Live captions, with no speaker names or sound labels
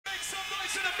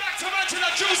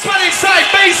Juiceman inside,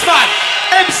 baseman.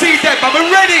 MC Det, but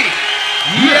we're ready.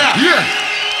 Yeah.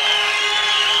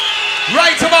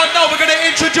 Right about now, we're going to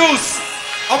introduce.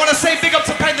 I want to say big up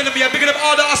to Pendulum here, big up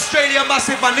all the Australia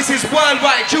massive man. This is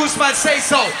worldwide. Juiceman say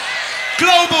so.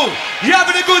 Global. You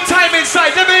having a good time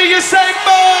inside? Let me hear you say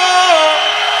more.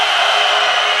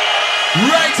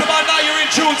 Right about now, you're in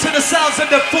tune to the sounds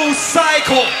of the full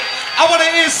cycle. I want to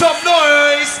hear some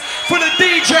noise for the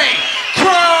DJ,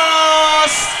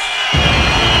 Krust.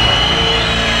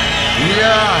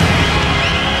 Yeah,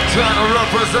 trying to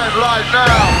represent right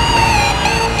now.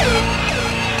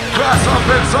 Krust up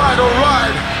inside,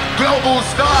 alright, global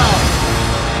style.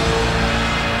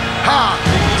 Ha,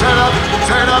 turn up,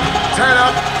 turn up, turn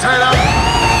up, turn up.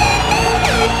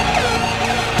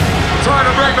 Trying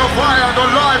to bring the fire on the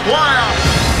live wire.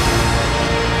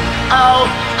 Ow,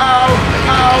 ow,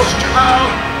 ow,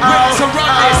 ow, ow, to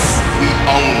run this. We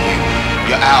own you.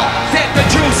 You're out. Get the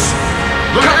juice.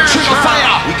 Come through the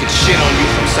fire. We can shit on you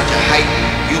from such a height.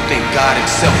 You think God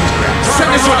himself is rapping. Send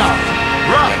this one up.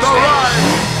 Rock the ride.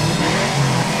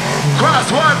 Krust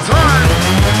one time.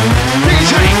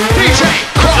 DJ,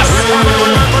 Krust.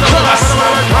 Krust.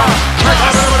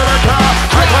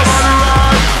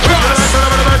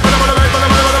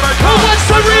 Who wants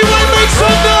to rewind? Make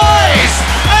some noise.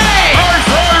 Hey.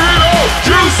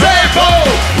 Juiceman Det.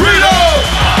 Reload.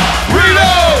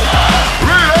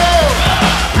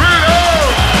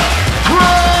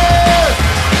 Krust.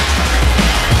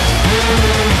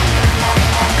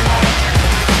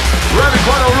 Ready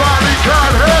for the ride, he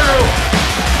can't hear you.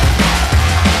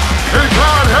 He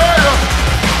can't hear you.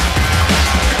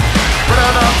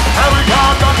 Here we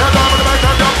come, down to the back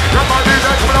of them. Come on, DJ,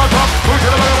 coming on top. Who's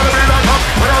gonna be like up?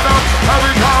 Here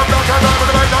we come, down to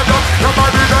the back of them. Come on,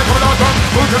 DJ, coming on top.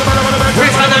 Who's gonna be like up?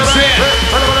 Which one them say?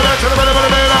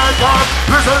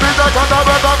 Listen, DJ, come on,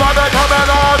 coming on. Who's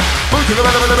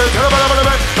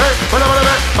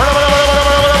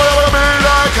gonna be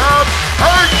like up?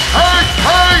 Hey!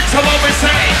 So what we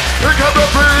say? Here come the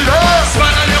freedom.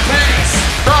 Smile on your face.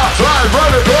 That's right,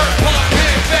 running good. Pop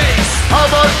in face. How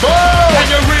much more?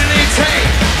 Can you really take?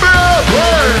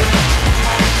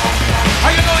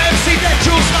 How you know MC Det,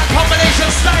 Juiceman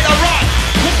combination style of rock.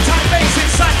 Hook time bass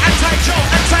inside, anti-Joe,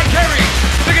 anti-Kerry.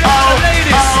 Big it up for the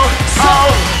ladies.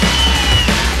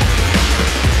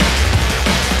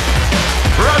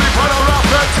 Ready for the rock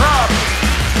and top.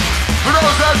 For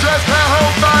those that just can't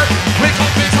hold back. We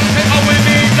come it up it, how we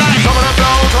mean like. Some of them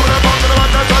down, some of them bump to the back,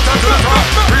 to the top.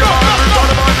 We are on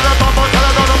the bottom of the bump, tell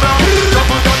them on the ground. Jump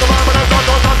on the bottom, but that's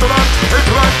not to run. It's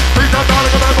right, beat that down,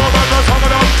 get that ball back, that's how it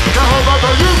out. Can't hold back,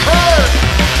 but you can.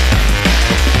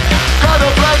 Got a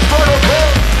flash for the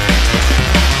court.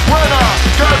 Winner,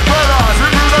 get better, see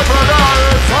you the better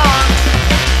in time.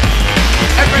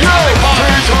 Every time we call.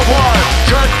 Teach your boy,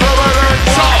 check the wedding.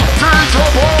 Teach your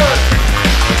boy.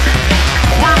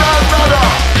 We're not better,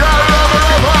 can't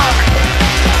never.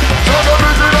 Tell the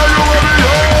busy that you will be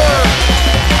here.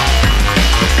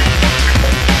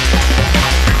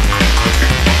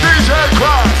 DJ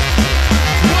Krust.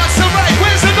 What's the right?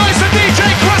 Where's the noise of DJ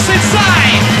Krust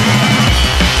inside?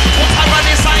 What time on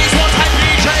this side is what time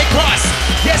DJ Krust?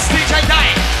 Yes, DJ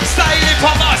Die. Styling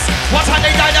from us. What time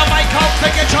they die, the mic out, they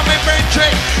get drumming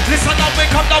bridging. Listen up, we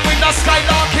come down with the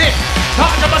skylarking.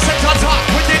 100% on top,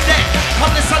 we did that.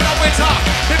 Come listen up, we talk.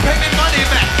 They pay me money,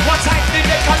 man. What time did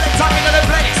they collect time in the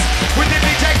place? We did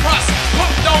DJ Krust.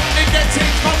 Come down, they get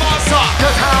it from us.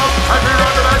 Get out, I feel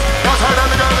on the best. That's how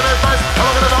they get in the face. I'm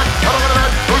on the back, I'm on the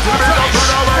back. Who's to the beat, don't do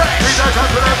no way. DJ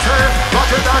Krust with that tail.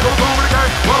 Rock it down, go through with the game.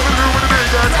 What we do with the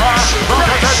beat, get high. Rock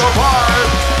it, take a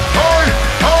vibe.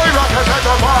 Hey, rock it, take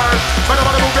a vibe. When I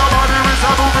want to move your body, we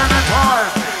start moving in time.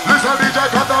 Listen, DJ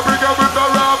Krust, I bring up with the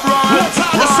rap right. What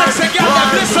time the sexy girl,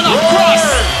 listen up,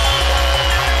 Krust.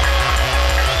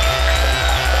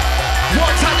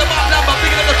 One time the bar number,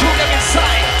 bigger than the crew them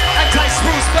inside.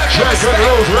 Anti-Spruce, back to respect.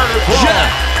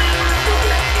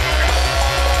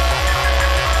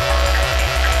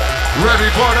 Ready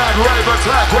for that rave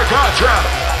attack, we got ya.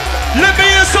 Let me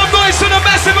hear some noise to the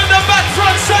massive in the back,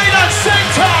 front, side and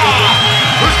center.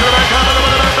 Who's gonna make a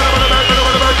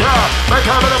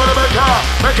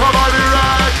body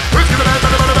right? Who's gonna make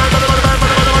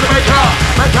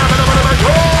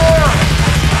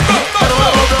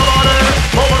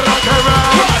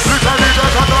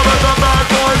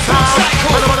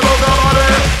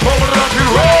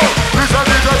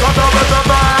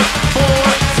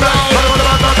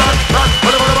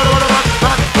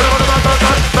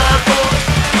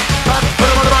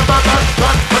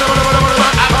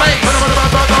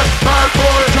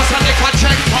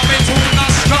Check, coming to the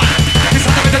strut. This is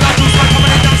the Juiceman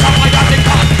coming in, that's how I got the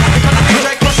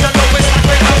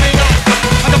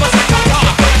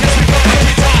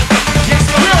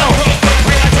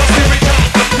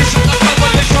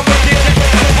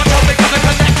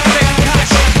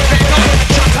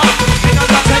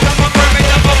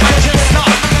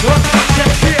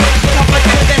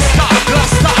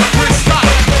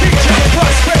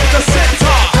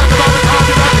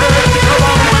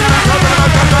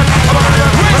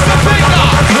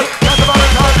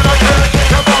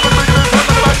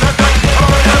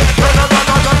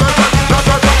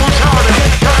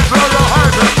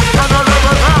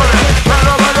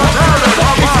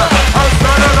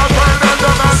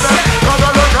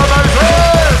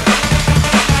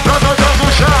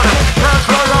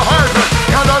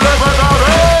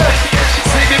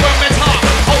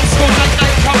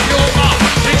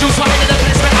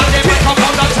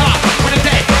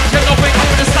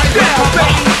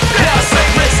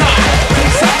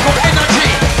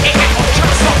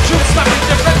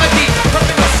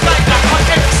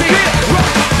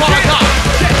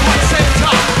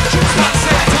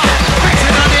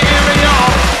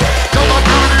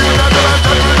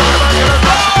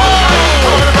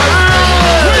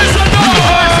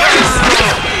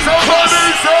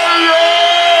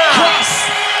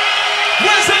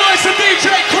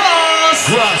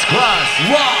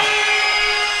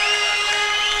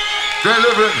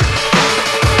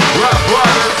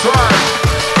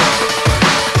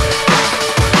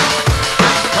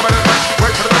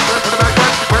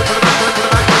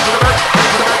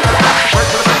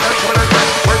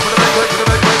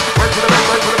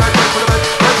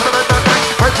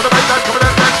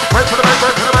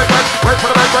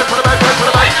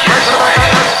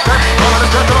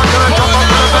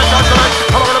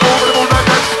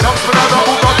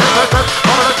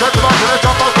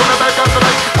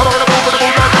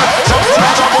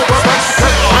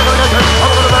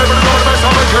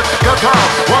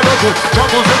jungle,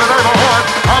 jungle's in the neighborhood.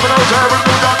 I'm an old with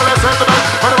new jungle, let's send the best.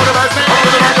 Run over the best, over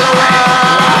the back of the world.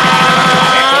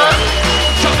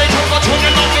 Jump the jungle,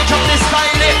 children love me, jump this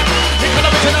styling.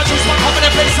 Economic and juice, man, come in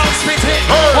the place, I'm spitting.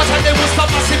 What time they will stop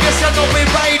massive, yes, you know we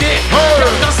ride it.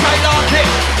 Get the skylarking,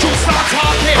 juice start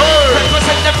talking.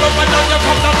 Represent the flow, and now you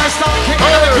come down and start kicking.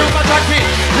 I'm the group attacking,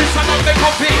 listen up, make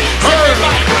copy. Say me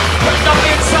back, put them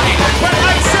inside. When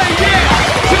I say yeah,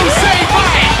 you say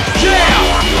mine. Yeah,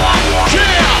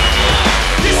 yeah.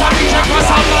 This a DJ Krust,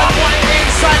 I'm on one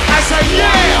inside. I say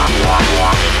yeah.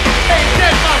 Hey,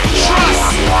 never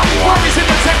trust. Where is it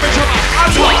the temperature?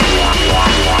 At all.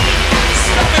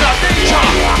 Stop it up, danger.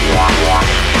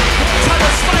 Tell the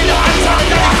spider, I'm telling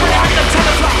the free, I'm telling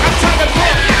the flock, I'm telling the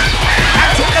pit.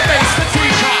 I'm telling the bass, the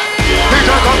teacher. DJ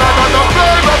come back on the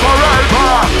flavor forever.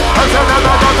 I said that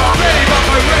I got the Flavor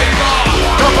forever.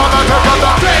 Come on, I take on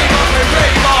the Flavor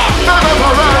forever. flavor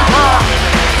forever.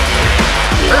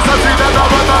 It's a scene that I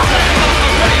want the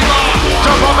Flavor.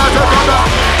 jump on, I take on the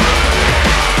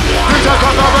DJ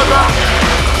come back with the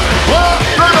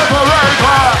flavor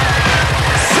forever.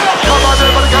 Come on,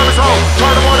 everybody come and show.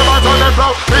 Try to warn about on that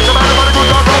flow. Each of everybody good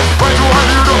job, bro. Way too hard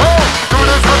for you to hold. Do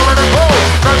this, have a minute, hold.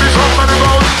 Let me show many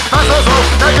roads. That's also,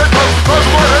 they get close. Close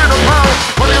more than a pound.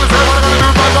 What are you gonna say, what I'm gonna do,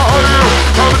 but the whole of you.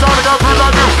 Tell me time to get through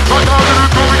like you. Right now,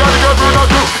 we gotta get through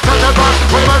like you. Touch that button,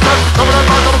 what am I saying? Some of that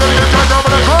button, I'm gonna get jacked down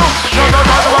with that crew. Show that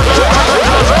button, I'm gonna get jacked down with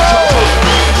that crew.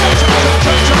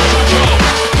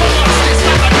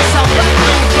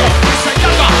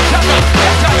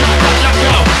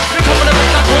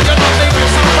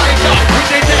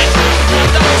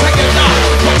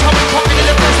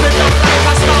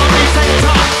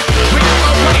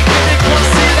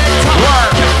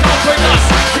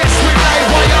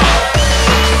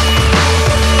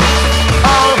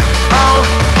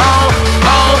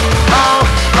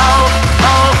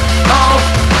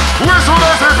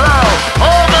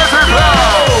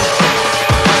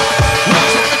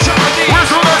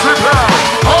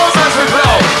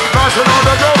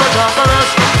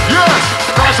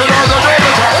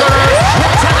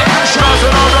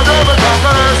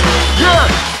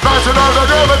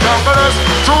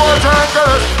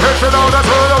 If you know that's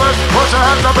who you is, put your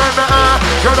hands up in the air.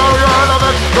 You know you love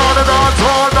it, gonna dance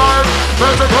all night.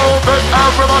 Physical fit,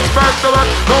 everyone spend the it.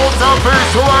 No selfies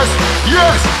to us,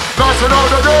 yes. Nice to know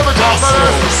that you're the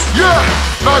capitalist. Yeah,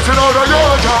 nice to know that you're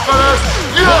the capitalist.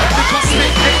 Yeah. Because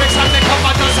speak lyrics and they come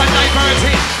and dance and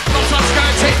diverting. Not just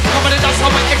skirting, come and dance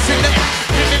how we excellent.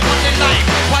 Living on the life,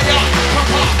 fire,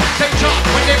 proper, danger.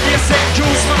 When they be a sick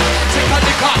Juiceman, take a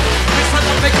liquor. Listen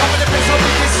up, they come and they play so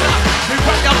we can slap. We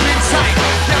run up inside.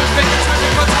 They'll make it time to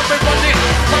cut up and run it.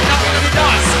 Run up in the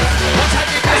dance. What time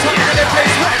they play so we can play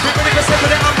sweat. We really go say for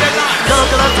the ambulance. Get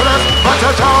up to this, watch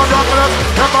your town, rock with us.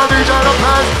 Come on, DJ, the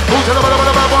place. Who's in the middle of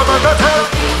the bad boy, but that's him.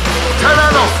 Tell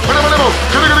her no, when I'm gonna move,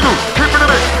 give it a go. Keep in the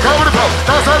mix, go with the flow.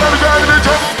 That's how I'm going to be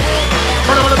jump.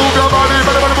 When I'm gonna move your body,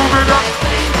 when I'm gonna move it up.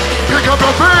 Pick up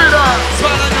your feet up.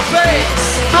 Smile on your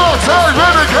face. No time,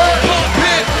 renegade. Pump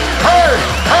it. Hey,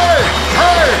 hey,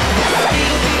 hey.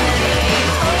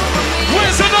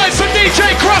 Where's the noise for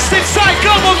DJ Krust inside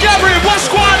Global Gathering? What's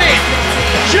squatting?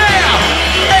 Yeah!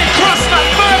 Hey, Krust, man,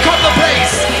 Merc on the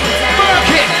place. Merc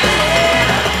it.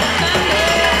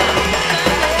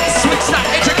 Switch that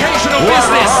educational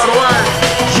business.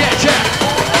 Yeah, yeah.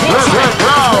 Let's get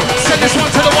down. Send this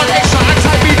one to the one extra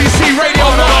anti-BBC radio.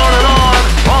 On and on and on.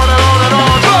 On and on and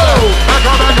on. Go. Back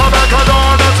on, back on, back on,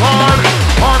 on and on.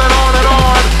 On and on and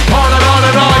on. On and on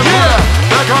and on. Yeah.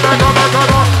 Back on, back on, back on,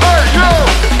 on. Hey, yo.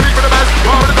 Speak for the best.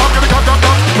 Come with the top, give me top, top,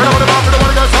 top. When I'm on the bar, when I'm on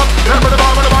the gas, up. Then with the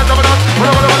bar, when I'm on the bar, when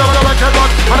I'm on the bar, when I'm on the bar,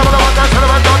 when I'm on the bar, that's how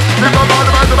I'm done. Leave the bar,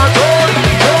 the bar, the bar,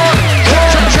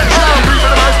 turn, turn, turn. Speak for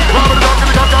the best. When I'm on the top, give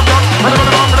me top, top, top. When I'm on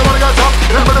the bar, when I'm on the gas, up.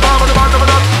 Then with the bar, when I'm on the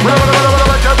bar, when I'm on the bar, when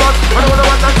I'm on the bar, when I'm on the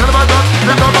bar, that's how I'm done.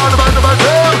 Leave the bar, the bar, the bar,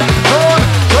 turn, turn, turn,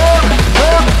 turn.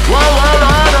 Well, well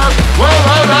done. Well,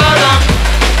 well done.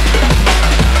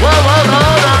 Well, well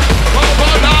done. Well,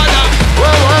 well done.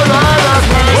 Well, well done.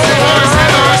 Mercy, mercy,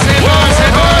 mercy, mercy,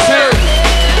 mercy.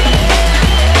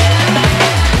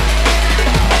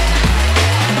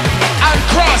 And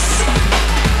Krust.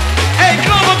 Hey,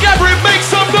 Global Gathering, make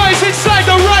some noise inside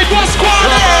the right one squad.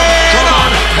 Come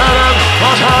on, Helen,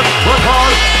 watch out, work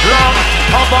hard, long.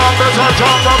 Pop on, there's a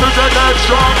jump, the music is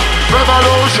strong.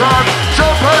 Revolution,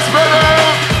 jump and spin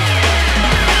it.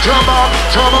 Jump on,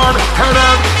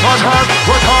 Helen, watch out,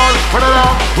 work hard, put it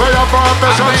on. Way up on,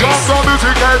 there's a jump, the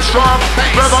music is strong.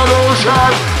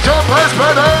 Revolution, jump and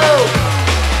spin it.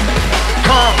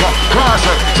 Conquer, crash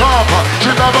it, topper,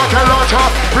 she never can launch her.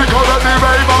 We call it the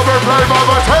rave of a flame of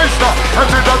a taster. And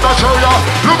it does not show ya,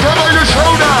 look over your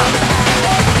shoulder.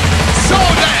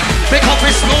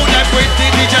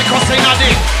 sing on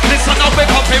it. Listen up, we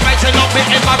copywriting up, we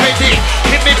ever ready.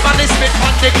 Give me money, spit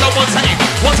on the global time.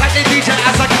 What I the DJ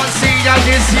as I can see ya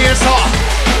this year, so.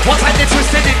 What I the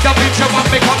twisted individual and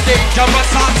become dangerous.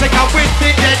 I'll take a with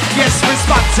the dead, yes,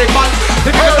 responsible.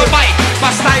 If you don't mind,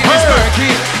 my style is murky.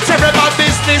 Terrible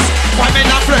business, why me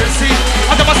not mercy?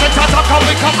 I never said that I'm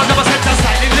coming, I never said that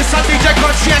styling. Listen, DJ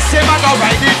Krust, yes, him, I go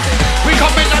ride it. We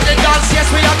come in on the dance, yes,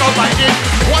 we are go ride it.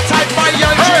 What I buy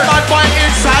your gym and buy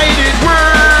inside it.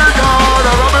 We're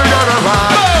gonna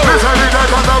ride. Listen, DJ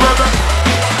Krust, we're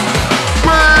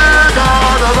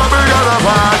gonna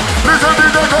ride. Listen,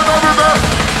 DJ Krust,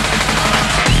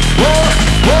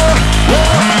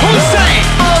 who say?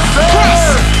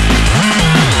 Krust.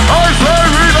 I say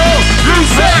reload. You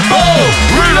say boom.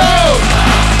 Reload.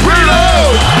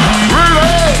 Reload.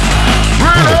 Reload.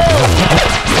 Reload.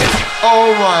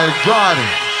 Oh my God.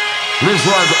 This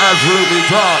one's absolutely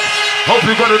dark. Hope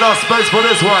you got enough space for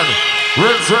this one.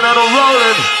 Rinsing and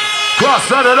rolling. Krust,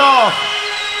 set it off.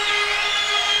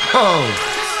 Oh.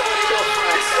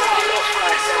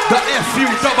 The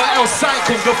F-U-double-L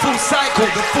cycle, the full cycle,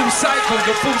 the full cycle,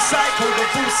 the full cycle, the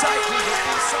full cycle, the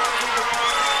full cycle.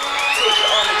 Take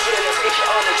it on a journey, take it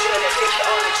on a journey, take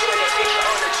it on a journey, take it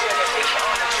on a journey, take it on a journey, take it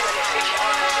on a journey.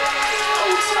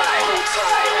 Hold tight, hold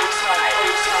tight, hold tight,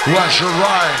 hold tight. Watch your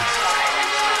ride.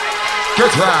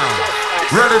 Get down.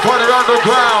 Ready for the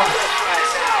underground.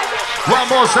 One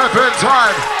more step in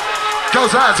time.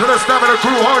 Goes out to the stamina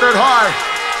crew, hold it high.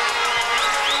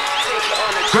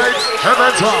 Great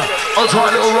Eventer, I'll try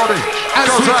little Robbie.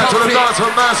 Goes out to the dance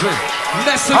of mercy.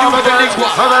 Armageddon,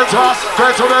 Eventer,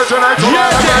 great originator,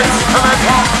 Eventer,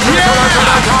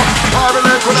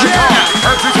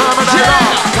 empty Terminator,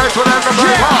 take to them the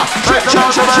paper, take them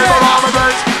out the paper,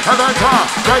 Armageddon, Eventer,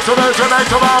 great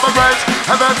originator, Armageddon,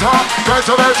 Eventer,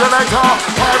 great originator,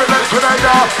 pirate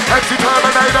liquidator, empty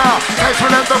Terminator, take to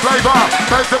them the flavor,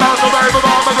 take them out the paper,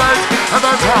 Armageddon,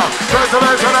 Eventer, great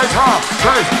originator,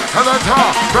 great Eventer,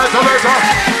 great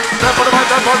originator, then put the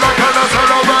mic down for like an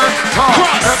accelerator,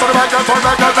 then put the mic down for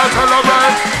like an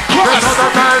accelerator, this is the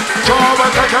man, job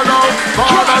and take a load,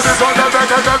 father is on the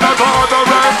back and then the father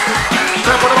red,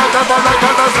 then put the mic down for like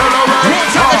an accelerator, then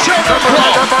put the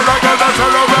mic down for like an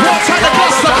accelerator,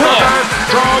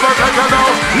 job and take a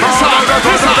load, father is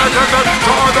on the back and then the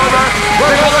father red,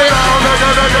 we're going down,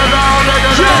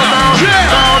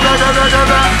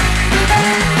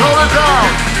 roll it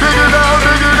down,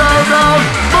 dig it down,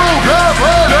 move your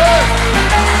body.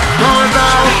 Going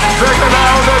down, dig it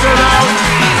down, dig it down,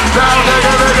 down, dig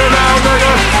it down, dig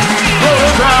it, roll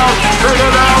it down, dig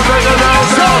it down, dig it down,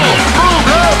 down, move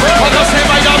your body. I'm gonna say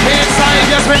right up inside,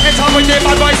 yes, we enter with the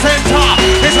bad boy center.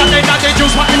 It's a thing that they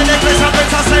juice, but in the place of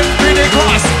it's a same the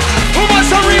Krust. Who wants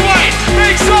to rewind?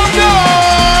 Make some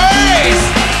noise!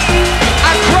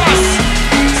 And Krust,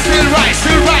 still right,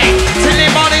 till the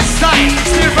morning style.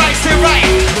 Still right,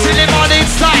 till the morning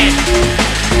style.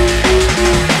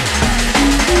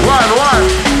 One.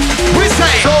 We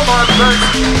say, So much,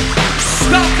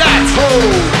 stop that.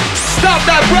 Stop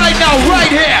that right now, right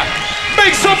here.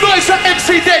 Make some noise for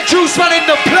MC Det, Juiceman in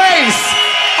the place.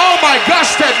 Oh my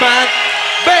gosh, that man.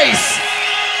 Bass.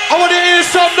 I want to hear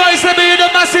some noise. Let me hear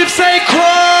the massive say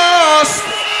Krust.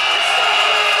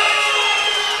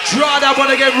 Draw that one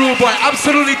again, rude boy.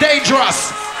 Absolutely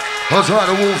dangerous. That's right,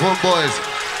 the Wolfhound boys.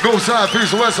 North side,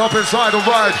 east, west, up inside the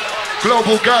ride.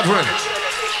 Global gathering.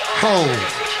 Oh.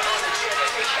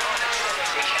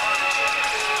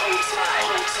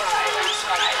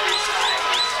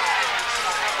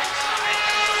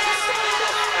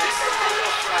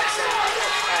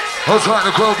 That's right,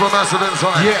 the global massive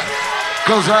inside. Yeah.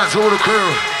 Goes out to all the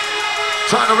crew.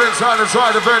 Turn them inside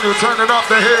the venue, turning up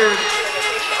the head.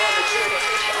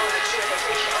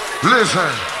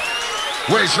 Listen.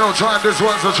 Waste no time, this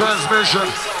one's a transmission.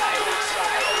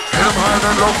 Hit them high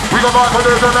and low. We gon' rock with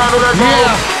this and out of that go.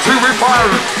 See we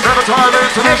fire it. Never time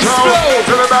into the show.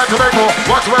 Till the back to make more.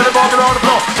 Watch where the ball get on the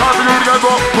floor. Time for you to get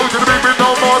more. Move to the beat with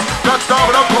no more. Touchdown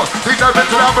without pause. Deep dive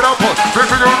into that without pause. Big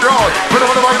for you in the yard. Put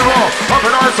them on the back of the wall. Up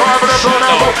and ice, hard, but they're thrown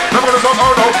out. Never gonna stop,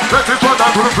 oh no. Let's just run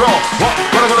down to the floor. What?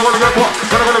 Gonna get what? Gonna get what?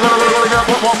 Gonna get what? Gonna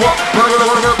get what? Gonna get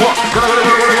what? Gonna get what? Gonna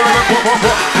get what?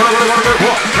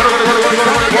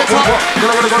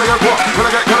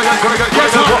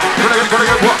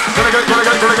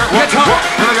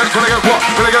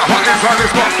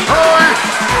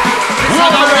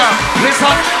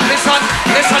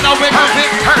 Listen, now we're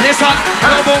moving. Listen,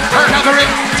 global gathering.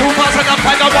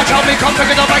 2005, now watch how we come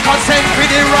together by consent with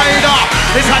the rider.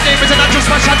 Listen, name is a juice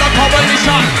man, shut up,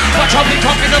 coalition. Watch how we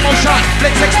come in emotion,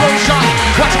 blitz explosion.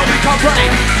 Watch how we come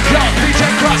right. Yo, DJ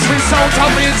Krust, we sound how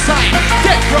we inside.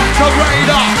 Get from the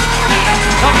rider.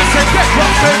 say get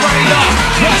rock and rider.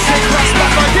 Krust and Krust,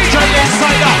 but my DJ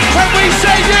Insider. When we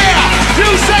say yeah, you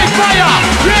say fire.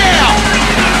 Yeah.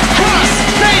 Krust,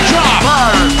 danger.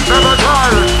 Fire, never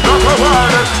tired, not a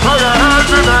wire. Throw your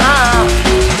hands in the air.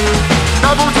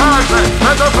 Double time,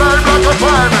 let the flame like a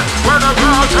flame. When the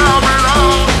crowd tell me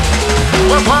loud.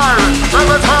 We're firing,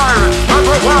 never tired, not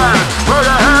a wire. Throw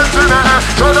your hands in the air.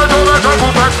 Show the door,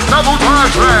 double back, double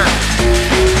time,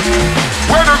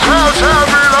 when the crowd tell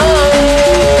me loud.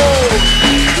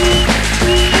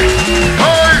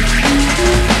 Hey,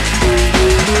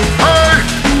 hey,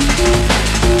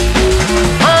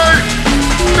 hey,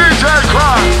 DJ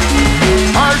Krust.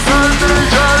 I said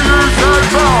DJ, you said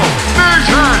no.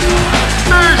 DJ,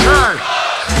 DJ.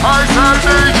 I said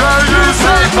DJ, you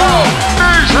say no.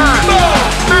 DJ, no.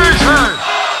 DJ.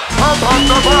 Pump up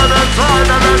the violent side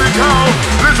and let it go.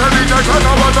 Listen, DJ, talk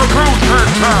about the Krust can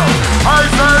tell. I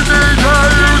said DJ,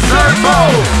 you said no.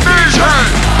 DJ,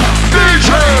 DJ.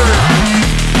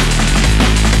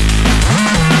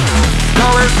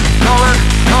 Going, going,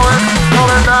 going,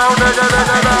 going down, nigga,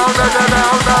 nigga, down, nigga,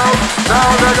 down, down,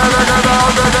 down, nigga, nigga, down,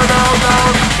 nigga, down,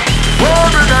 down. War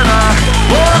beginner,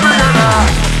 war beginner.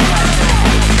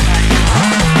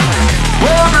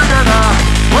 War beginner,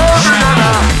 war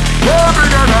beginner, war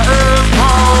beginner in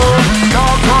power.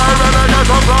 Now try to get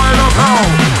some flying up now.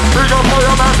 Big up for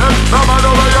your message, no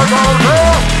matter where you go, no.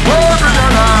 War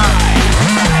beginner,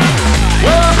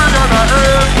 war beginner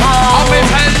in power. I'll be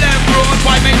tell them road,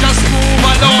 why me just move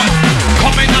alone.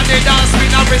 Coming on the dance, me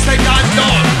not respect and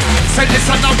done. Say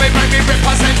listen now, we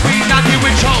represent, we not the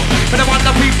witch out. But I want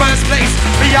the people's place,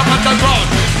 we are underground.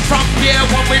 From here,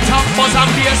 when we talk, buzz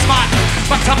and be a smart.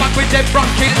 Back to back with them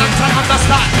rocking, long time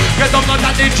understand. You don't know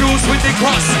that the juice with the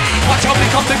cross. Watch how we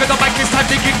come together, the mic is time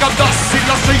to kick up dust.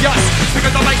 Illustrious,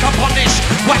 because the mic can punish,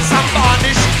 wax and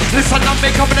varnish. Listen and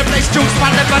make up in the place,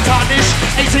 Juiceman never tarnish.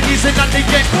 18 years in and the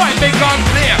game, why make gone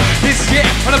clear? This year,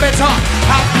 for the better,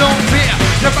 have no fear.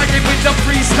 You're riding with the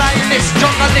freestylist,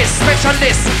 junglist,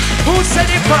 specialist. Who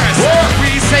said it first?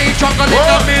 We say jungle in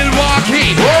the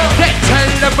Milwaukee. They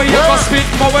tell them we ever spit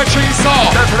poetry, so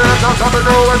definitely not something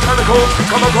new and technical.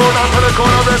 Come and go down to the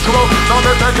corner, ritual. Now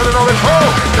they're taking it over. Oh,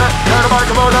 get the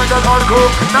microphone and get on the cool.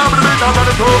 Now we're the beat, now we're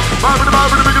the cool. Now we're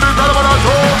the beginning, now we're the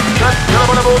cool. Get him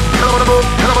on the move, get him on the move,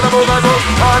 get him on the move, I go.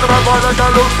 Find the bad boy like I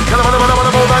look. Get him on the move, get him on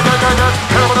the move, I go.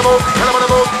 Get him on the move, get him on the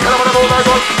move, get him on the move, I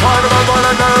go. Find the bad boy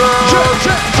like I look.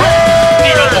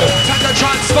 Time to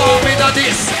transform into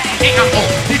this.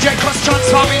 DJ Krust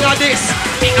transform into this.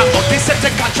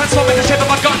 Decepticon transform in the shape of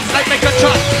a gun like make a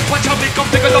shot. Watch how we come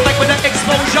together like with an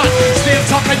explosion. Still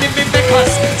talking in me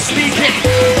makers, sneaking.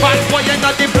 Bad boy in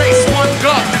the place, one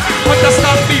glove.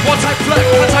 Understand me, what type flirt,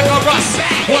 what type of rust.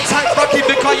 What type rocky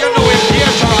because you know it's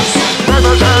dangerous. Where's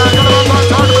the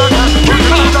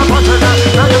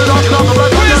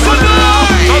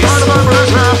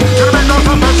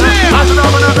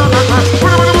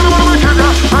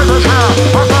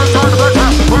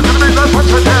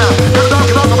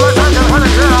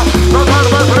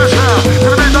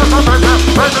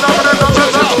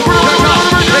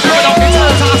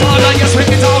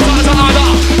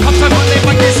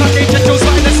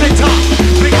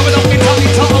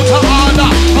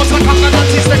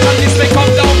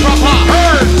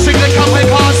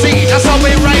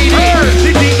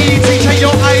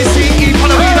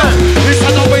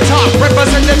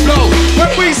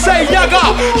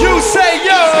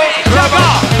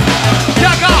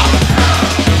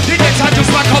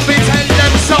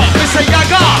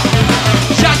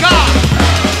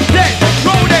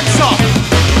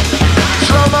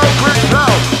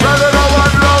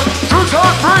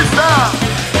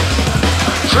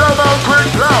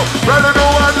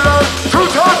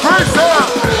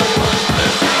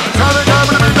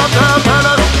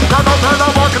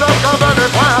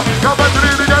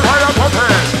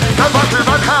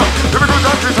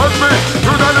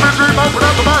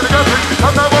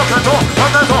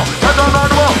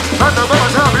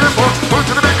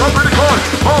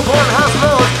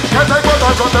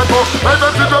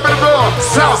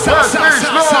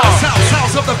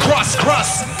Sounds of the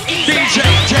Krust, DJ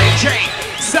JJ,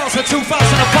 sounds of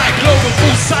 2005 global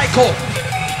full cycle.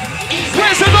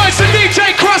 Where's the noise of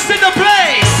DJ Krust in the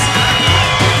place?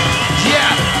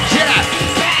 Yeah, yeah.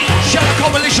 Shadow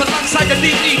Coalition alongside the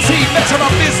DET,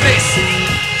 veteran business.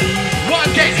 One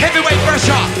gate, heavyweight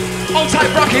pressure. Old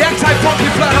type Rocky, act type funky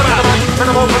flat around. Keep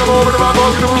moving,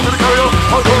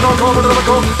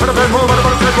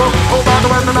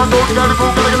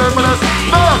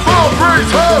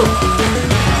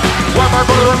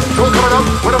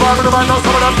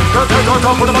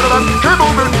 keep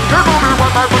moving. One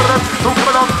man put it up, two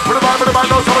coming up, put it on, the man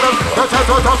knows some of them. The test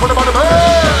on top, put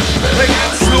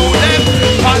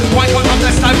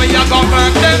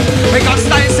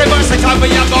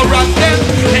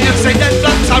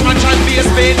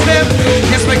them.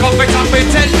 Yes, we come and we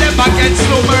tell them against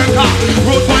no worker.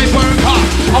 Road wide worker.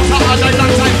 Out of all the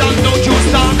long time down, no juice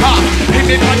darker. Hit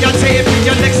me on your tape, in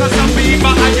your Lexus and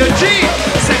Beamer and your G.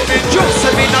 Send me juice,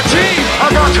 send me the G. I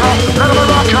got ya, let me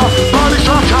rock ya, body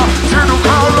shot ya. See you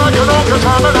crowd like an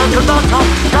orchestra, and a conductor.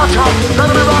 Gotcha, let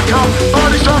me rock ya,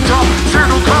 body shot ya. See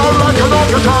you crowd like an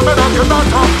orchestra, and a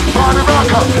conductor. Body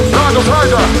rocker, blind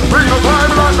decider. Bring the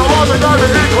vibe like no other guy, the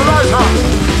equalizer.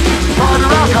 Body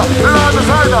rocker, blind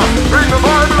decider. Bring the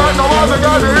vibe like no other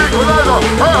guy, the equalizer.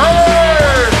 Hey,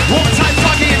 hey! One time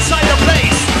foggy inside the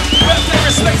place. Birthday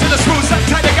respect to the screws, that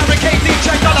time the barricade,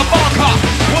 DJ Dollar Barker.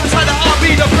 One time the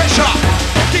RB, the pressure.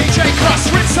 DJ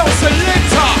Krust, Ritz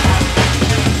Cylinder.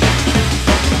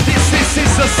 This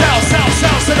is the cell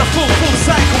to the full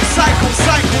cycle.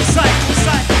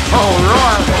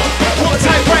 Alright. One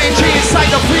time brain G inside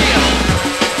the wheel.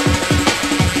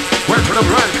 Went to the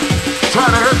break.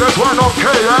 Trying to hit this one,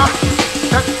 okay, yeah?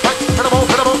 Hit the ball,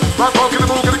 right poke in the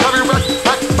move, get the carry back.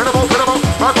 Hit the ball,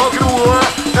 right poke in the war.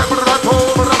 Then put it right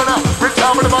pole, but I'm now. Rinse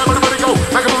down with the vibe, where the go.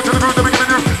 Make a move to the groove, then we give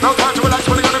it you. No time to relax,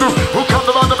 what are you gonna do? Who come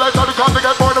to run the black, who come to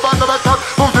get more, the band, the back top.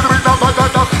 Move to the beat, now, back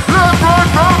down. Left,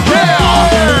 right, down,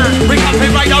 yeah! We got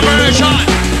the right version.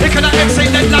 It could have MC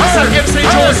that last and MC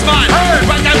Juiceman.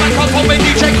 Right now, back up on with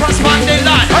DJ Krust on the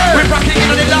line. We're rocking in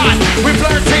the line, we're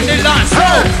flirting the line. So,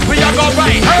 we are go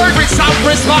right, we sound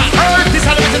respond. This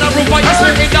element in the room, but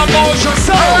you're in the motion.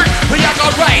 So, we are go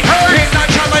right, in the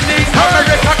Germany,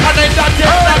 America, Canada, they're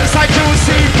alongside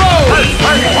Juicy Road.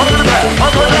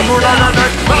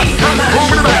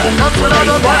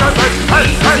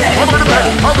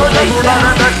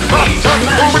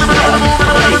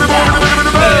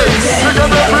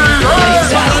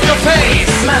 Smile on your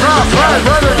face.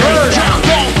 Jump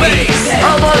on bass.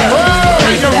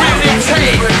 Can you really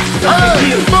take?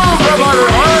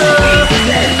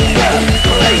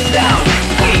 Place down.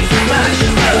 We smash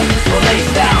up. Place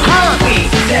down. We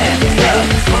stand up.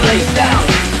 Place down.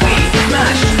 We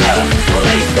smash up.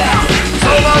 Place down.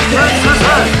 So my friends is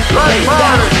head, like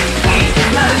party. We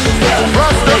smash up.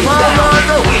 Rust the fire, I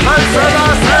know. I said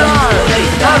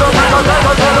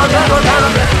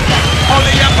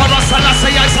Only Emperor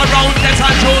Selassie is around, get a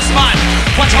Juiceman.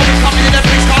 Watch how we coming in the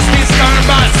place, cause we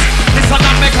disturbance. This one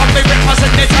not make up, we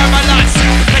represent the turbulence.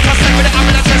 Make us sing with the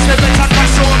ambulance, we better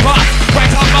cross over.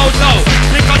 Right about now,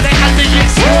 because they had the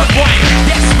yes, road boy.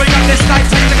 Yes, we got this night,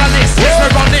 technicalist, yes,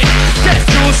 we're running. Get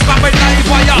Juiceman with live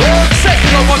wire. Say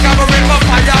no one got a river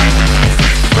fire.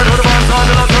 Get to the band, on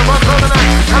the left, what's on the neck?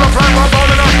 Tell a friend what's on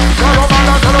the neck. Tell a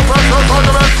man, tell a friend what's on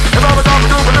the neck. If I'm a dog,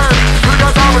 do for them. You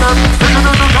got dominant. If you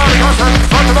do, kind of content.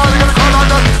 What's the body gonna call on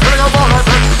that? Getting out more like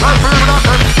that. Let's be with that.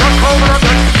 Just call with that.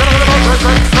 Get a little more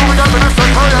straight. Do we got the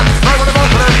distance? Oh yeah. Right with the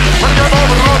most of it. When you get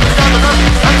over the road, you got the net.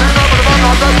 And you know with the band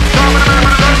on that. Down with the baby,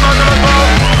 with the dance, like the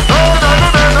ball.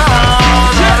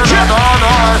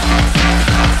 No.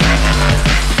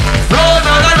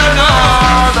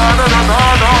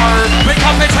 We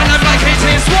come and tell them like it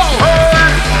is, whoa.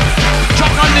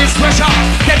 Drop on this pressure,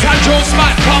 get a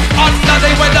Juiceman, come under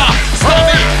the weather.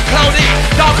 Stormy, cloudy,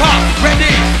 darker,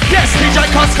 ready. Yes, DJ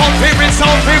Krust come here in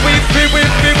sound, we win.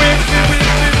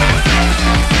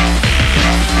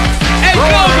 Hey,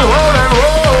 go!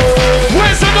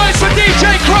 Where's the noise for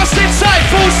DJ Krust inside,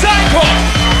 full cycle?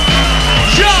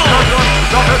 Yo!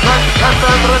 Drop his leg, and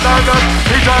then to the dagger.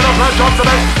 DJ the flesh drops the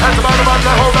leg, and the man about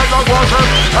the whole leg like water.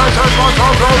 And says one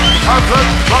top road, and flip,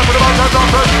 run with the man and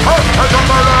drop it. And drop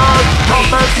the leg,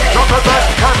 drop it, drop his leg,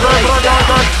 and then to the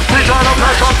dagger. DJ the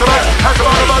flesh drops the leg, and the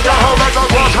man about the whole leg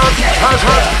like water. And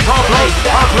says top road,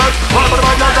 and flip, run with the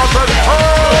man and drop it.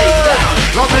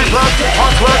 Drop his leg,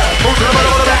 hot sweat, move to the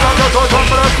middle of the big dagger, so jump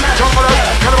with it,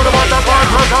 get with the man that fire,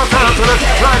 press out, stand to it,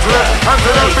 flag to it, and to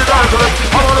it, be down to it.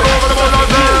 I want to go over the ball like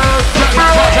this.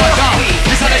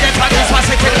 Listen again, time is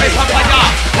passing, take place on fire.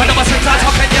 When the muscles are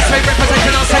talking, yes, we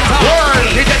representing our center.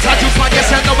 He gets a Juiceman, yes,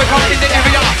 you know we come in the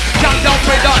area. Come down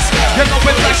with us, you know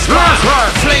we flex smart.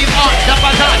 Flame on,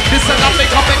 never done. Listen up, we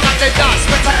coming and they dance.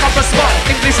 Better come respond,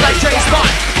 English like James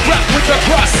Bond. Rap with the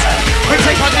Krust, we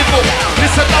take a nibble.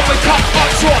 Listen up, we come on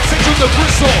swords into the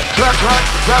bristle.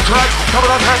 That's right,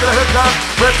 coming on, hanging a hit down.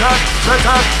 Red time,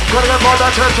 gonna get more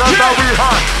than 10 times. Now we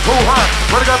hot, who hot,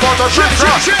 gonna get more than 6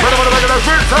 times. Ready for the regular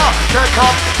winter, can't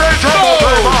come, they trouble,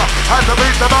 flavor. Has to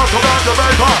beat the mouth around the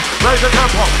vapor. Raise the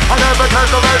tempo, I never can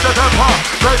to raise the tempo.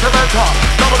 Raise the mentor,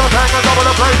 double the tank and double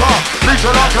the flavor. Leash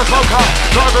it like a smoker,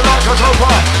 drive it like a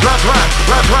chauffeur. Left hand,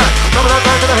 double the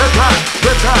tank and the hit time.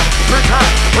 Big time,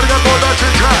 gonna get more than 6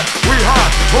 times. We hot,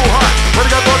 who hot, gonna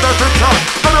get more than 6 times.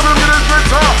 Gonna be with this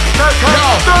winter, can't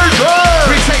come, station.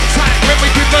 We take time when we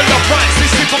develop rhymes.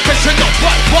 This is professional,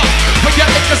 what? When you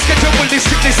hit the schedule, will this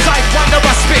strictly side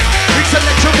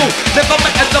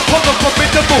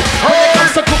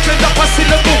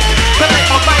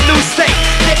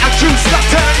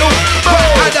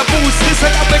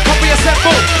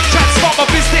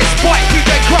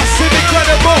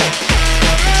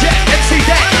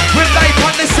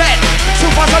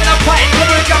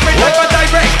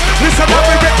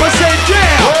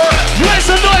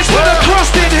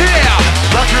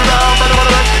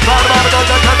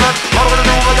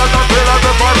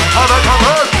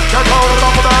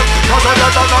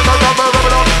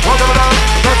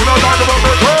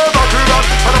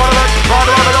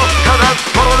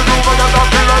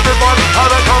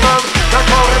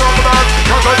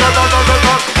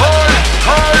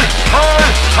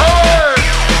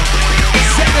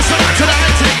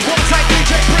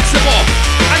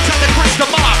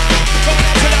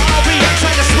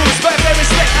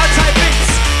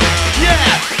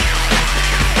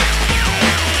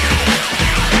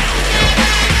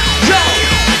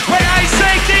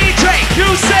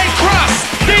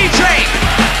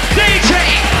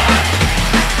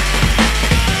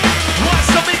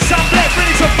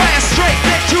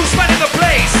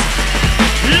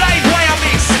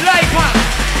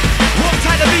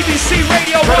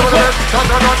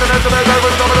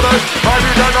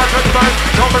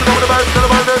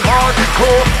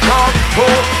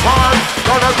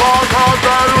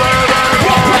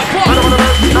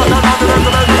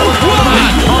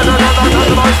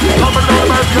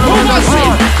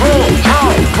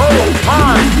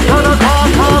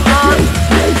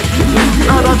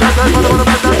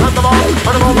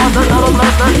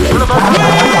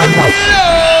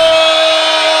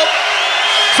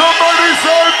Somebody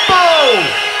say boom!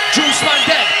 Juiceman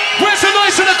Dead. Where's the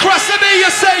noise in the Krust? Let me you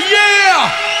say yeah!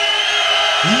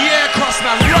 Yeah, Krust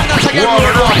man. Run that again,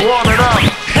 Warm it up.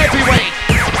 heavyweight.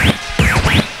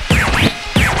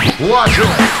 Watch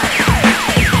it.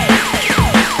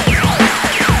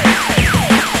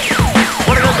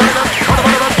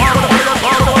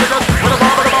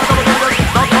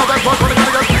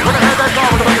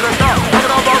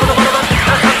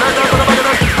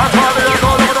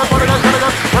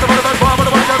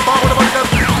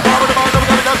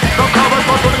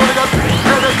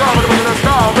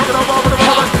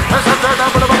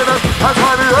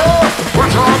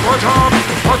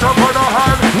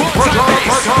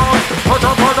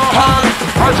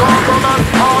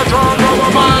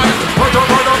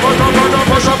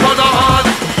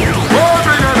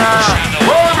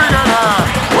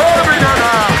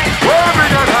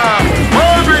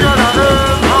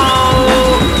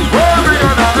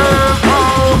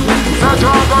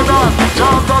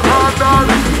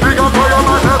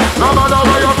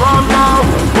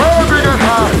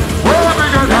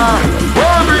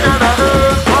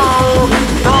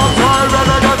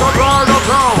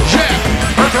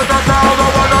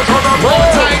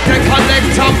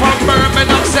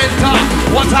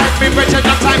 One time me Richard,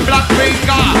 that time Black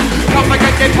Finger. Come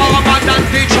again, the power man and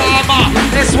the charmer.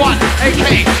 This one,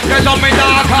 AK, the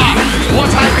Dominaga.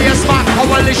 One time be a smart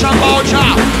coalition voucher.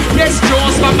 Yes,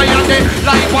 Juiceman me and the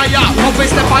live wire. Come we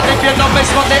step on the beer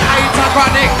numbers from the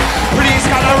Itagonic. Please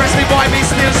can arrest me, boy, me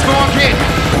still smoking.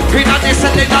 Pin on the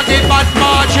selling on the bad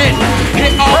margin.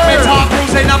 Hit off me talk,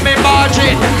 cruising on me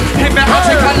margin. Hit me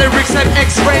article lyrics and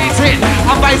X-rated.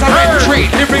 I'm by the entry,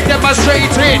 lyric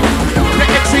demonstrating. The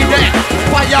MC dead,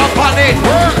 fire upon it.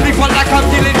 Leave on like I'm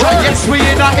dealing dry, yes we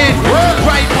in a hit.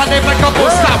 Right on it like a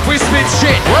bus stop, we spit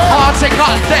shit.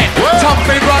 Article dead,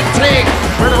 tumbling run ting.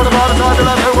 Ready for the bottom side, the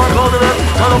left hand one holding it.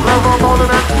 Tell them play from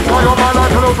holding it. Call your mind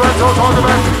like little friends, so talking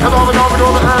it. Head over,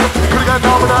 over head. Couldn't get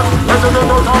down with that. Let's just do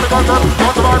time to got them.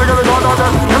 Want somebody to get a gun on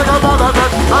them. Can I get more than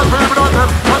that? Last minute on them.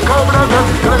 Let's go with them.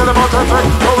 Can I get a more than that?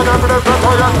 Over them with them,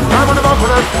 oh yeah. I'm with the bump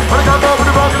with them. When I got more with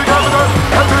the bump, can I get with them?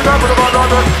 Let's do that with the bump on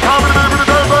them. I'm with the bump with the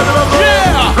bump with them.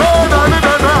 Yeah!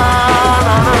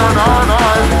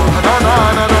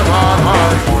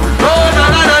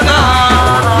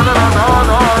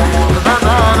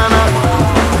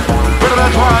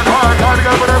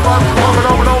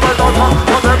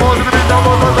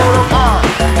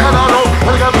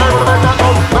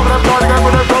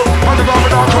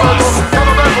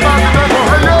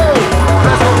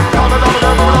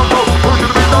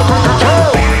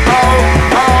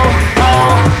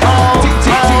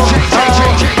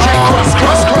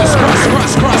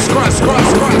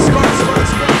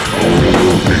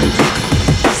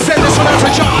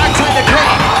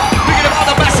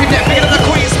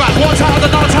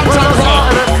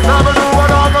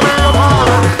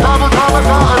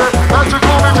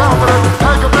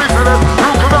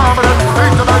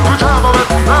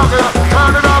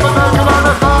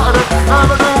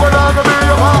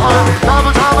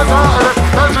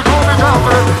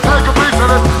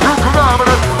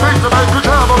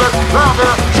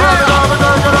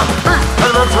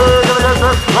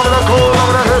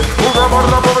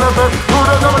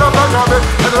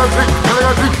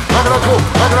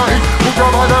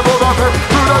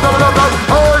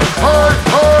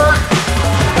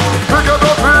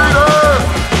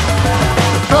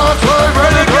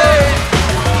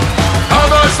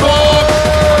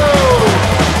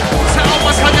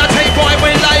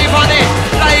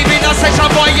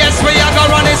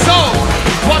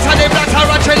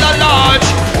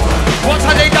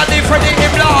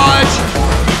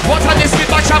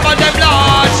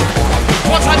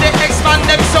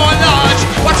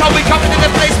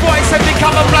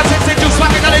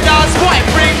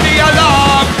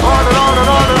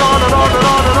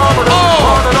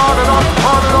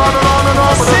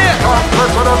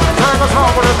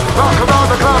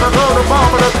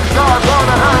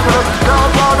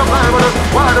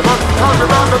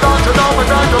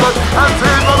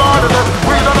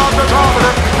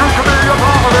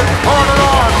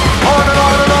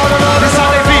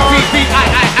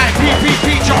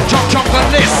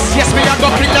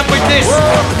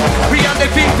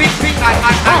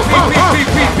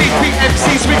 MC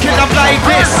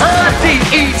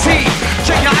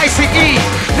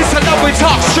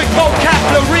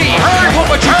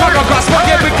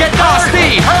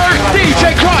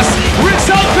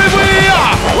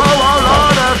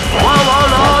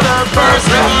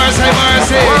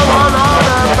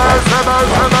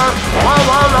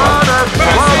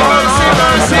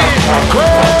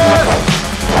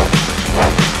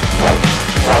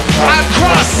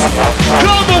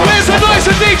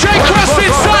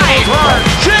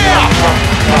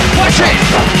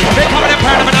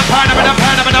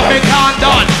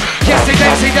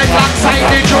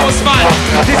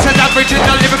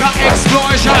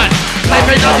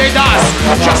last.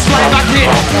 Just fly back in.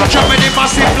 Germany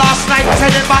massive last night,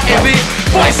 telling my heavy.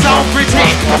 Voice sound pretty,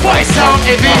 voice sound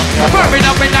heavy. Burning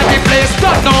up in the place,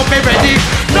 don't know me ready.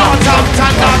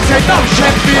 Northampton, Norton, no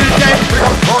Sheffield, then.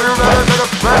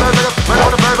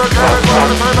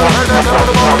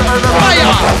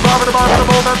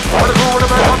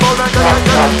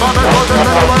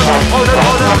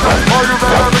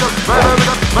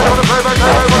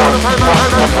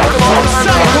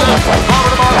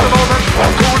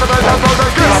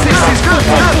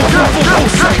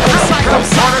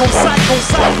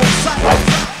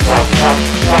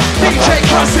 DJ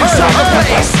Krust inside the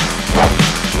place.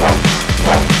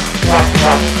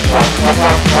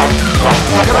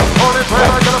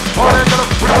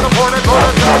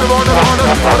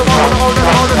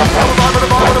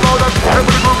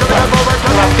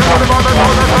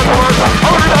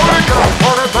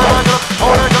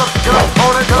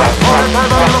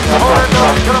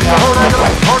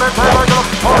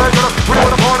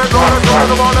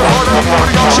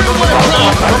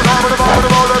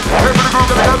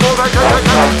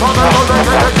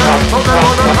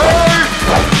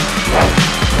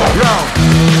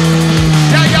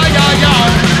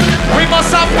 We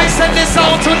must have to send this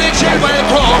out to the children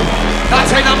crew.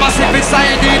 That's in a massive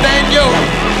inside the venue.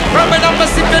 Remember I'm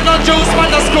sipping on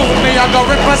Juiceman Det school. Me I go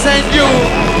represent you.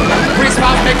 Chris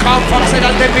man me come from say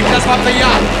that they be just for me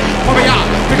out. For me out.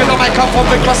 Because I might come from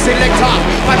the Krust selector.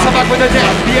 Back to back with the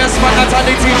dead. Yes man that's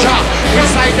the teacher.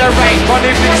 Inside the rain.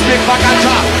 Money big split back and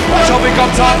drop. Watch how we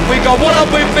come top. We go one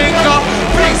up with finger.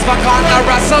 Please back on the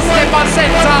rest. So step on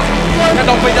center. And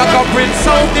up with your covering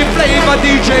sound the flavor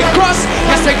DJ Krust.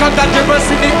 Yes they come dangerous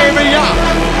in the area.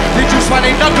 The Juiceman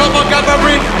in the club of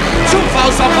gathering.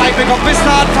 2005 we got this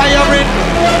start firing.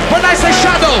 When I say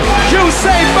shadow, you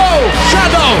say mo.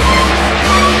 Shadow.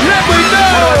 Let me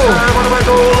know.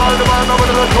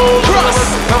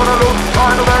 Krust.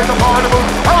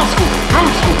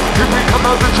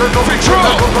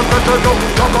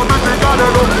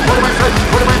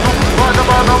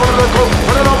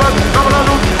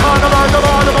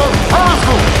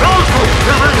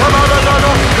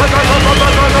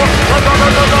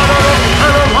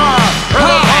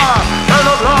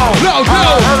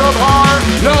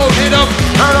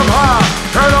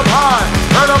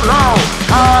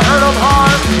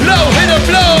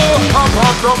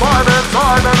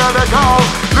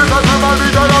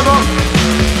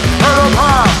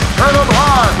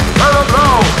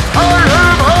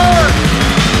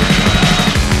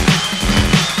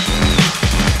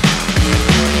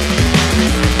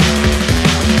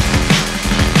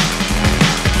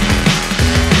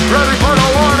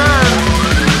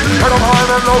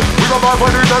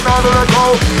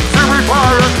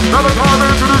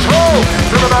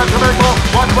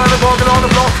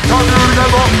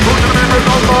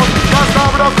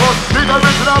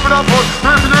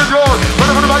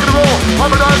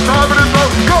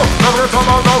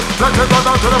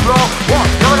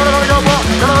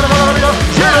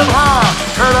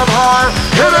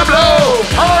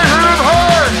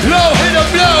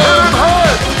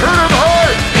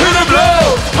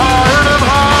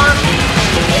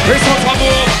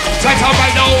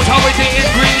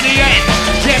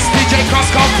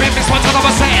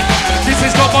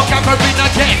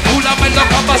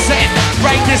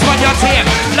 Right, this one your team,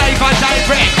 live and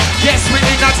direct. Yes, we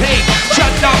in a team. Shut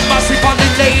down massive on the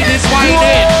ladies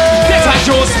whining. Get a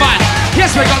Juiceman.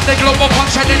 Yes, we got the global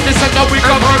function in this and now we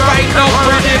got it right now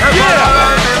with it. Yeah.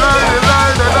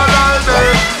 I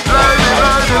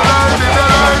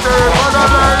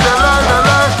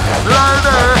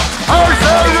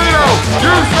say Reno,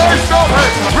 you say stop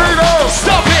it. Reno,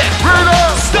 stop it. Reno,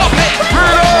 stop it.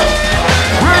 Reno,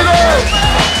 Reno,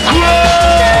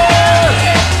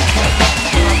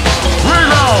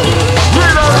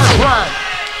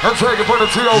 I'm taking for the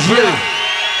T.O.B. Yeah.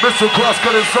 Mr. Krust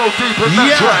getting so deep in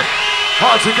that track.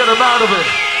 Hard to get him out of it.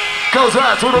 Goes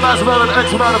out to the last man and X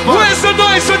amount of fun. Where's the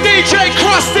noise for DJ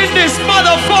Krust in this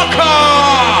motherfucker?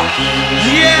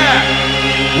 Yeah.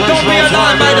 Don't be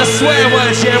alarmed by the swear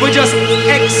words, yeah. We're just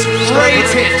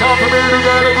X-rated. Time for me to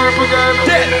get a grip again.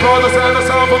 Brothers and the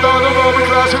sound from down the road, we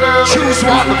clashing in. Choose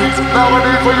one. Now I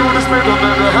need for you to spin them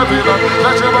in the heavy man.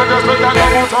 Let your man just make that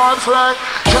one more time slang.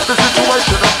 Check the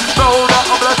situation. Know that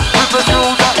I'm blessed with the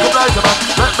news that can blaze man.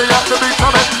 Let me have to be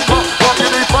coming. What you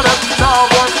need for them?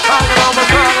 Sound boy, hanging on the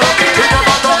side. Think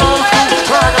about the old school,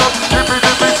 cragging up.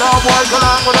 Jippy, sound boy,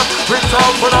 collide with them. Bring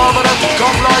sound phenomenon.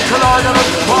 Come like colliding them.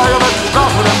 Fire them,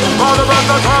 laugh with them. All the best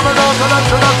are coming on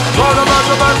connection them. All the best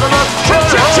are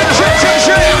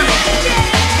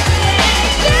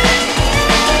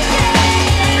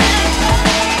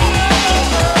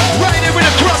Riding with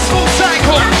a Krust full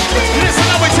cycle.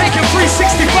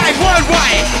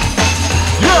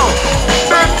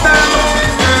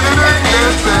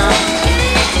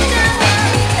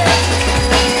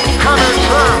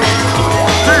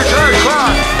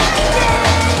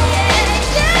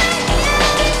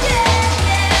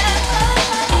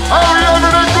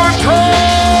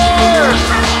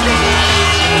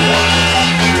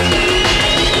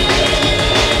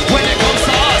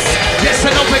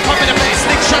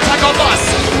 like a bus.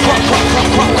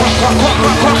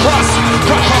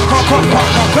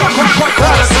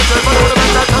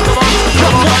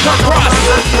 Cross.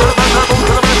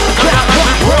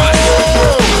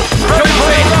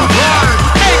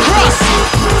 Hey, cross.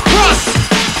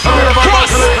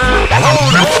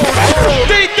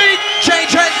 DJ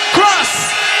Krust.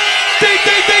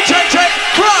 DJ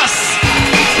Krust.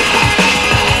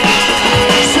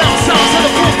 Sounds to the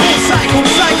full cycle,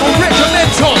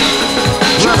 regimental.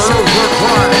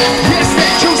 Yes,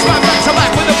 that Juiceman back to back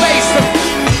with the bass.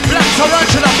 Black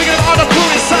tarantula, bigger than all the crew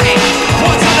inside.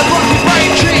 One time the Rocky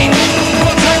Brain G.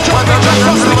 One time John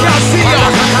Cross the Garcia.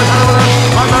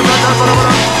 One time the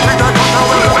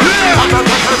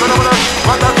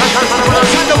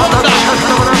Wonder.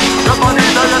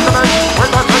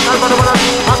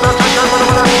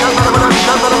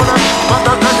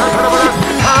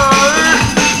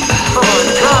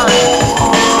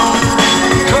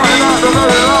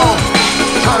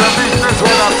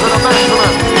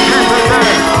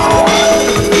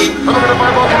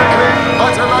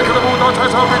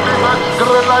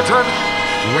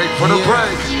 Wait for the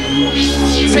break.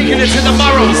 Taking it to the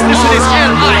morrows. Listen, it's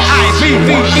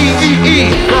L-I-I-V-V-E-E-E.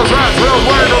 Goes right to the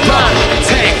word of God.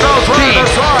 Take don't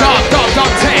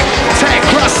take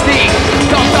Krusty.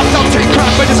 Don't take crap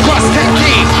with his crust take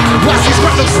key. What's his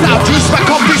random style? Juice back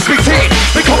on this big team.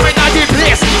 We come in at the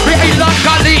place. We ain't like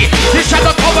Gali. This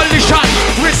shadow coalition.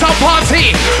 Rinse our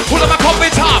party. All of my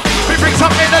comments up. We bring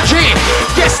some energy.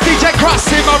 Yes, DJ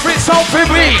Krust him a rinse out for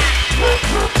me.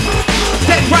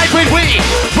 Then right with we.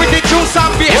 With the juice and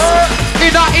bass.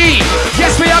 In a E.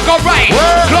 Yes, we are go right.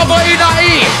 Global in a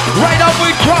E. Right up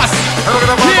with Krust.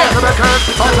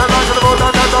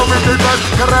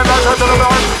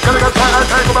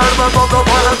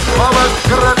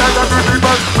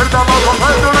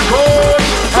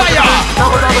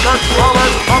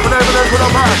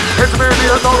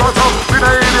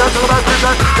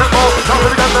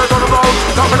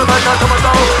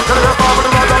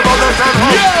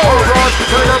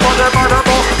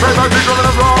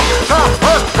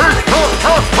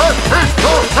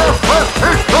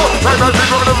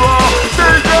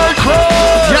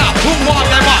 Yeah, who warm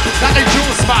them up? That the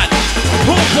Juiceman.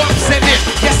 Who wants them in?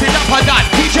 Yes, they up and down.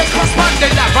 DJ Krust man, they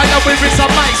love. Right now we bring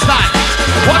some mic stand.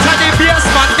 What are the bass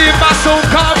man? The muscle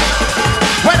come.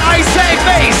 When I say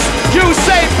bass, you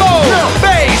say boom.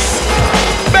 Bass.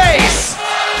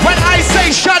 When I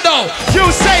say shadow,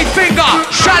 you say finger.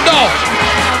 Shadow.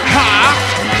 Ha.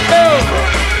 Boom.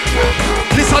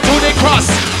 Listen to the Krust.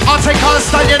 I'll take our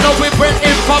style, you know we're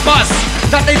infamous.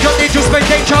 That they don't need just make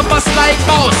dangerous like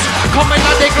mouse. Coming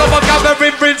at the global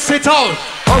gathering, rinse it out.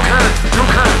 Okay, you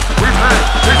can, we pay.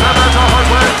 This time that's a hard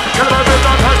way. Get about it,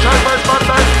 don't touch it, but it's fun,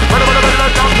 babe. When I'm in the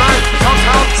dump line, some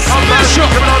back. Give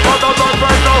it out, don't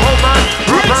break, no hold back.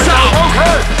 Rinse out.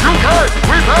 Okay, you can,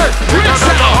 we pay. This time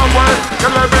that's a hard way.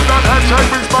 Get about it, don't touch it,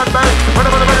 but it's fun, babe. When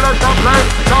I'm in the dump line,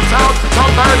 some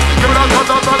back. Give it out,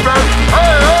 don't break.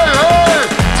 Hey.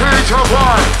 Teach a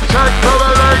boy, check the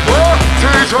leg,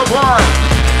 teach a boy.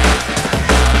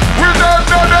 With that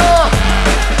brother.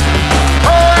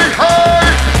 Hey.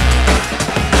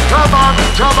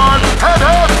 Come on, head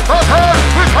up, with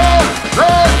her,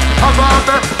 let's come on,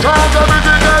 time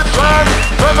everything is strong,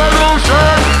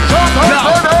 revolution,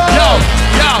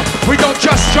 Yo, we don't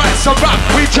just try some rap,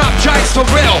 we jump giants for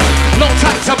real. No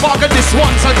time to bargain, this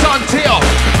one's a done deal.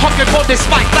 Hungry for this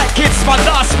mic like it's my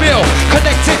last meal.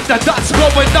 Connecting the dots,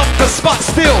 blowing up the spot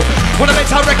still. When I meant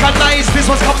to recognize this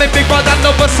was coming big brother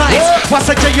number size. What's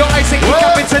a J, your eyes and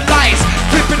capitalize.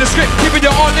 Flipping the script, keeping you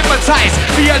all hypnotized.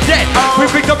 Be a dead, we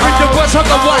bring the words of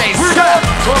the wise.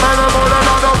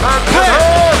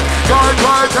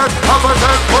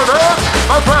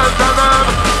 My friends and them,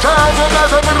 tell them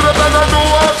that I'm in the bed and do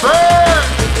a thing.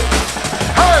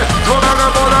 Hey, so then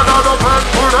I'm on another pen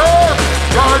for them.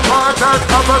 God, try that,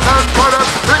 I'm a pen for them.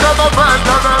 Think of my friends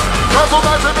and them, tell them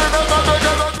that I'm in